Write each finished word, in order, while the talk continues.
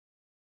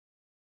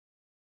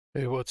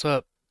Hey, what's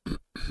up?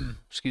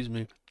 Excuse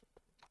me.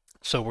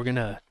 So we're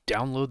gonna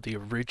download the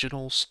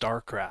original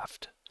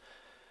Starcraft,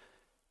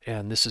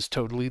 and this is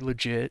totally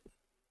legit.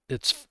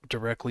 It's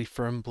directly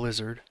from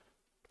Blizzard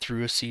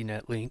through a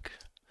CNET link,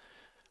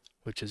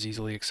 which is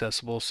easily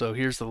accessible. So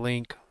here's the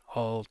link.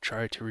 I'll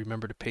try to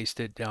remember to paste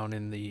it down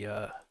in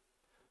the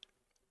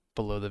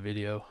below the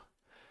video.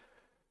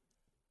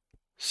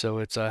 So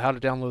it's how to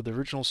download the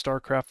original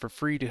Starcraft for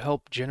free to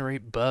help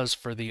generate buzz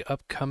for the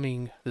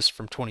upcoming. This is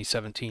from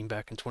 2017,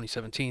 back in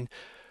 2017.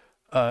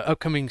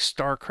 Upcoming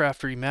StarCraft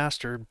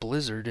Remastered,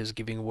 Blizzard is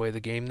giving away the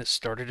game that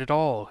started it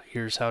all.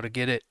 Here's how to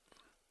get it.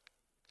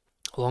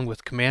 Along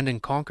with Command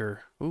and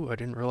Conquer. Ooh, I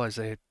didn't realize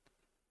they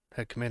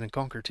had Command and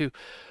Conquer too.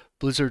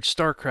 Blizzard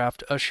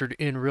StarCraft ushered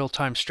in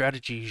real-time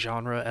strategy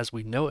genre as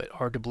we know it.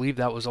 Hard to believe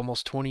that was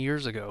almost 20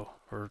 years ago,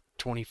 or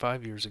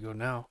 25 years ago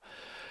now.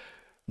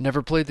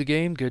 Never played the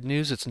game? Good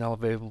news, it's now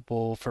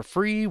available for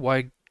free.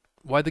 Why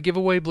the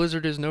giveaway?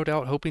 Blizzard is no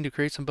doubt hoping to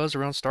create some buzz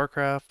around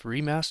StarCraft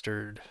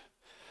Remastered,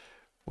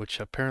 which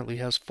apparently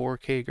has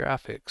 4K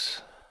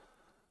graphics.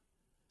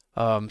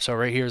 So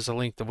right here is the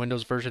link, the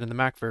Windows version and the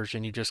Mac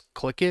version. You just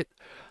click it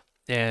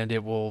and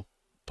it will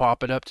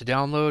pop it up to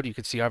download. You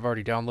can see I've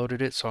already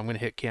downloaded it, so I'm going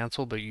to hit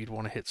cancel, but you'd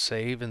want to hit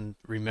save and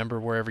remember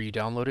wherever you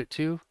download it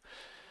to.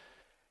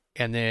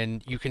 And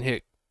then you can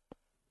hit,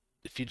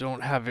 if you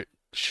don't have it,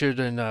 should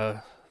in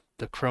the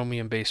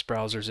Chromium based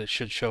browsers, it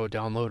should show a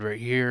download right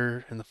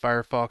here. In the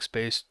Firefox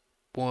based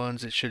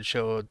ones, it should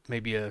show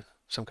maybe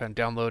some kind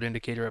of download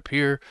indicator up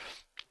here.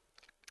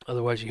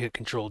 Otherwise, you hit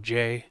Control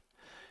J.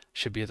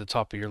 Should be at the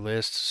top of your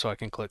list, so I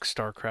can click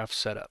StarCraft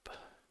Setup.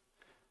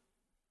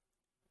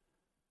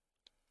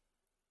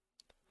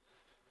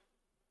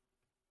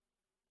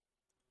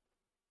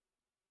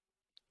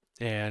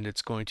 And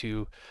it's going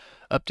to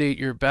update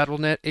your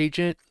BattleNet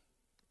agent.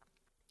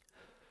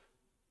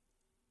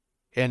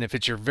 And if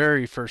it's your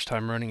very first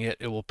time running it,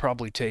 it will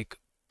probably take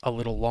a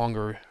little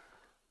longer,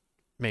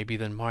 maybe,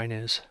 than mine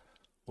is.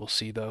 We'll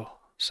see though.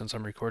 Since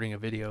I'm recording a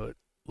video, it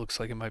looks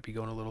like it might be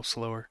going a little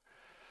slower.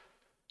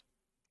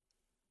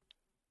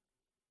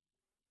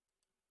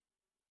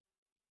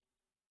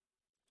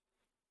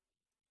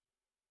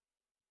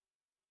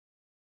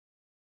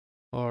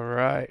 All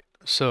right,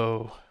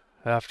 so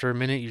after a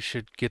minute, you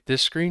should get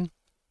this screen.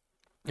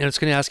 And it's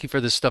going to ask you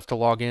for this stuff to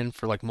log in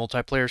for like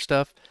multiplayer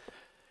stuff.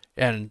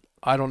 And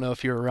I don't know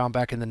if you were around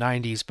back in the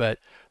 90s, but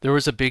there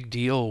was a big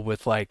deal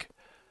with like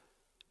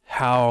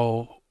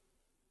how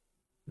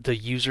the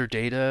user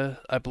data,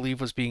 I believe,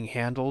 was being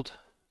handled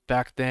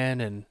back then.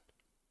 And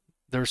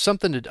there was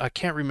something I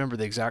can't remember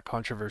the exact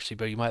controversy,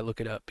 but you might look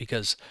it up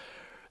because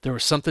there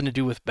was something to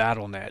do with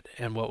BattleNet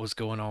and what was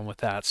going on with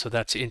that. So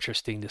that's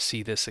interesting to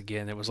see this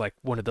again. It was like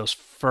one of those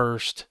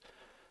first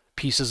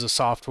pieces of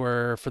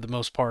software for the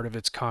most part of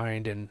its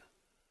kind and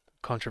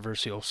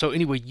controversial. So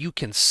anyway, you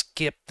can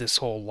skip this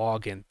whole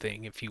login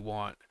thing if you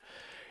want.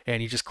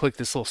 And you just click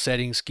this little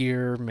settings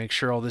gear, make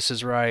sure all this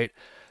is right.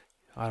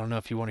 I don't know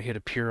if you want to hit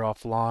appear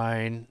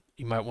offline.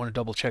 You might want to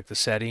double check the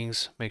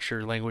settings, make sure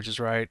your language is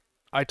right.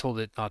 I told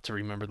it not to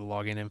remember the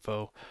login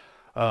info.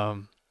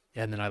 Um,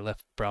 and then I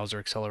left browser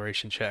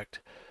acceleration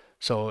checked.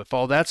 So if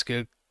all that's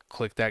good,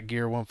 click that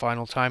gear one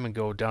final time and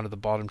go down to the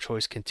bottom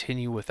choice,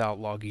 continue without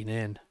logging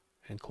in,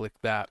 and click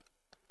that.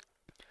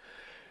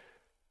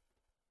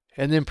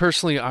 And then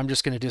personally, I'm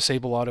just going to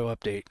disable auto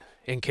update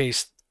in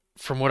case,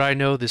 from what I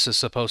know, this is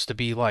supposed to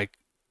be like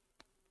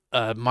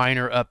a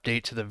minor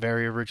update to the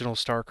very original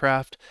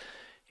StarCraft.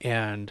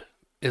 And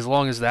as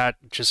long as that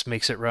just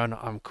makes it run,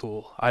 I'm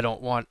cool. I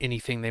don't want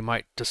anything they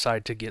might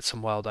decide to get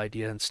some wild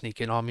idea and sneak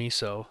in on me,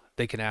 so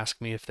they can ask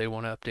me if they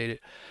want to update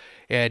it.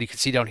 And you can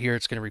see down here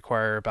it's going to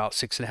require about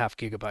 6.5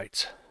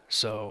 gigabytes.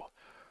 So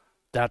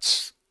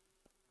that's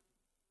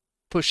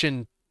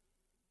pushing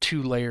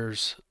 2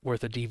 layers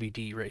worth of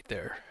DVD right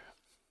there.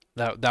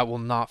 That will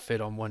not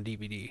fit on one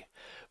DVD.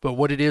 But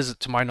what it is,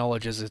 to my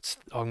knowledge, is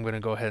I'm going to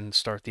go ahead and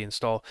start the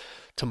install.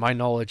 To my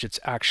knowledge, it's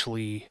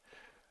actually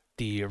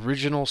the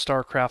original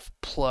StarCraft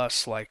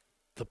plus like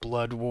the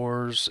Blood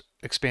Wars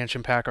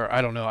expansion pack, or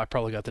I don't know, I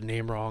probably got the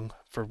name wrong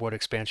for what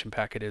expansion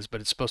pack it is,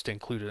 but it's supposed to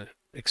include an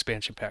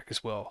expansion pack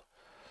as well.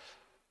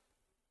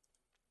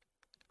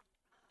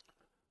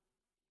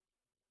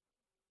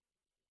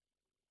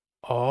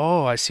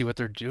 Oh, I see what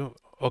they're doing.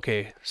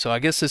 Okay, so I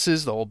guess this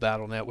is the old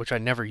BattleNet, which I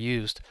never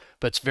used,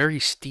 but it's very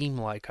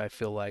Steam-like, I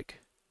feel like.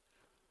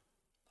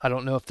 I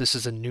don't know if this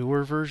is a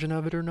newer version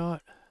of it or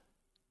not,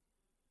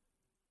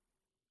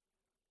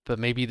 but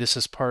maybe this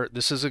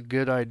is a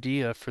good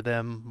idea for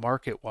them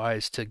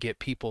market-wise to get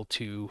people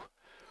to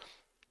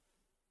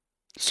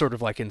sort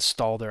of like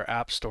install their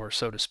app store,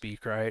 so to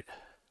speak, right?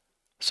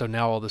 So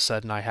now all of a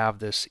sudden I have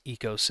this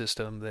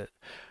ecosystem that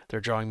they're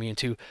drawing me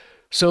into.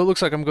 So it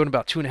looks like I'm going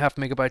about 2.5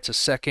 megabytes a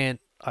second.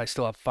 I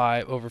still have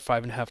over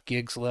 5.5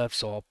 gigs left,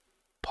 so I'll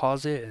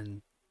pause it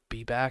and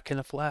be back in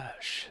a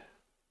flash.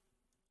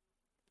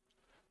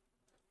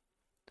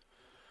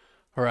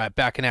 All right,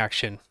 back in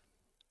action.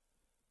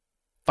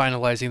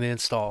 Finalizing the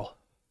install.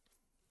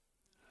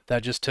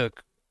 That just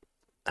took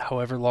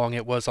however long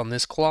it was on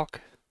this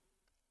clock,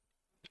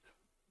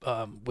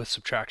 with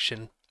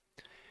subtraction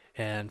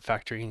and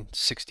factoring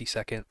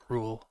 60-second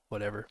rule,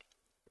 whatever.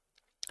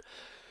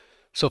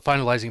 So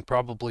finalizing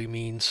probably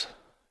means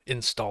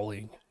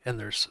installing, and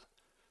there's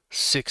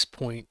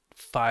 6.5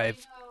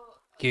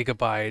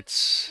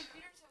 gigabytes.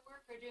 Computers at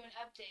work are doing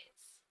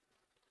updates.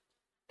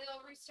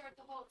 They'll restart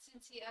the whole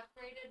since he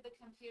upgraded the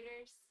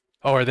computers.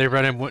 Oh, are they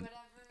running what? Whatever,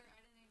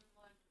 I didn't even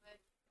look, but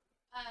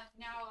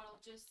now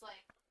it'll just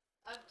like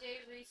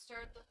update,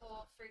 restart the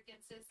whole freaking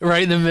system.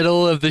 Right in the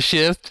middle of the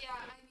shift? Yeah,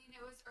 I mean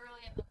it was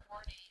early in the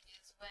morning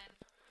is when,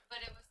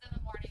 but it was in the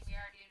morning we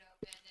already had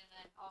opened, and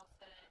then all of a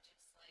sudden it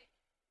just like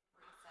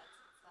resets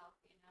itself,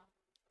 you know.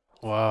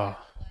 Wow.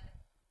 So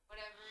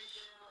whatever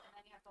you do, and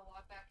then you have to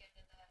log back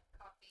into the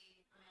copy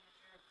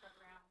manager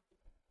program to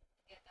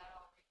get that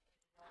all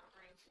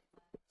rebooted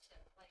up, to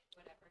like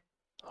whatever.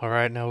 All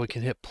right, now we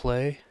can hit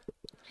play.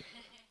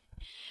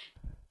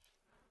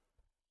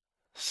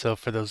 So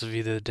for those of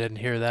you that didn't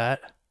hear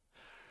that,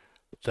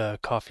 the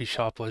coffee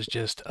shop was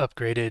just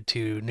upgraded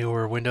to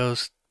newer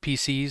Windows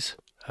PCs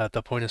at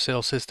the point of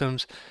sale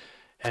systems,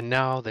 and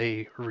now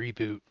they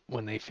reboot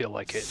when they feel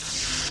like it.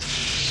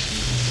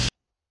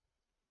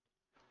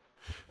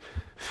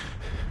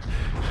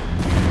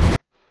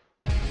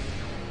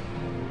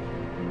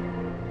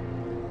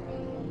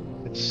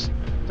 It's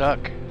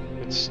stuck.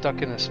 It's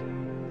stuck in this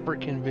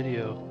freaking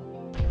video.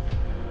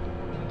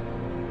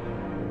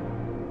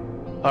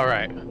 All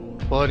right.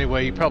 Well,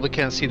 anyway, you probably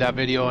can't see that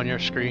video on your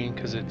screen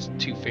because it's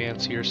too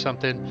fancy or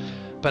something,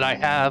 but I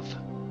have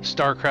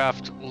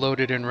Starcraft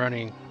loaded and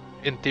running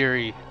in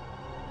theory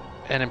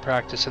and in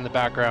practice in the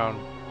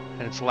background,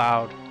 and it's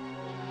loud.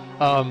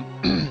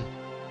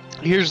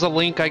 Here's the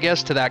link, I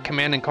guess, to that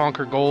Command and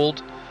Conquer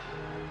Gold,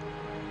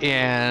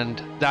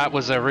 and that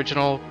was the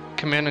original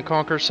Command and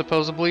Conquer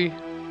supposedly,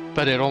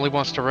 but it only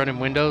wants to run in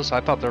Windows.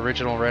 I thought the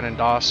original ran in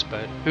DOS,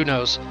 but who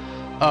knows.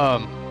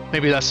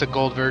 Maybe that's the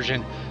gold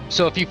version.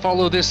 So if you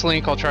follow this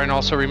link, I'll try and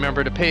also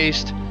remember to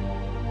paste,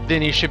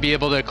 then you should be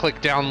able to click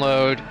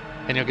download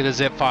and you'll get a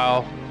zip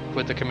file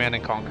with the Command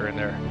and Conquer in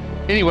there.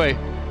 Anyway,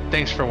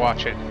 thanks for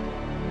watching.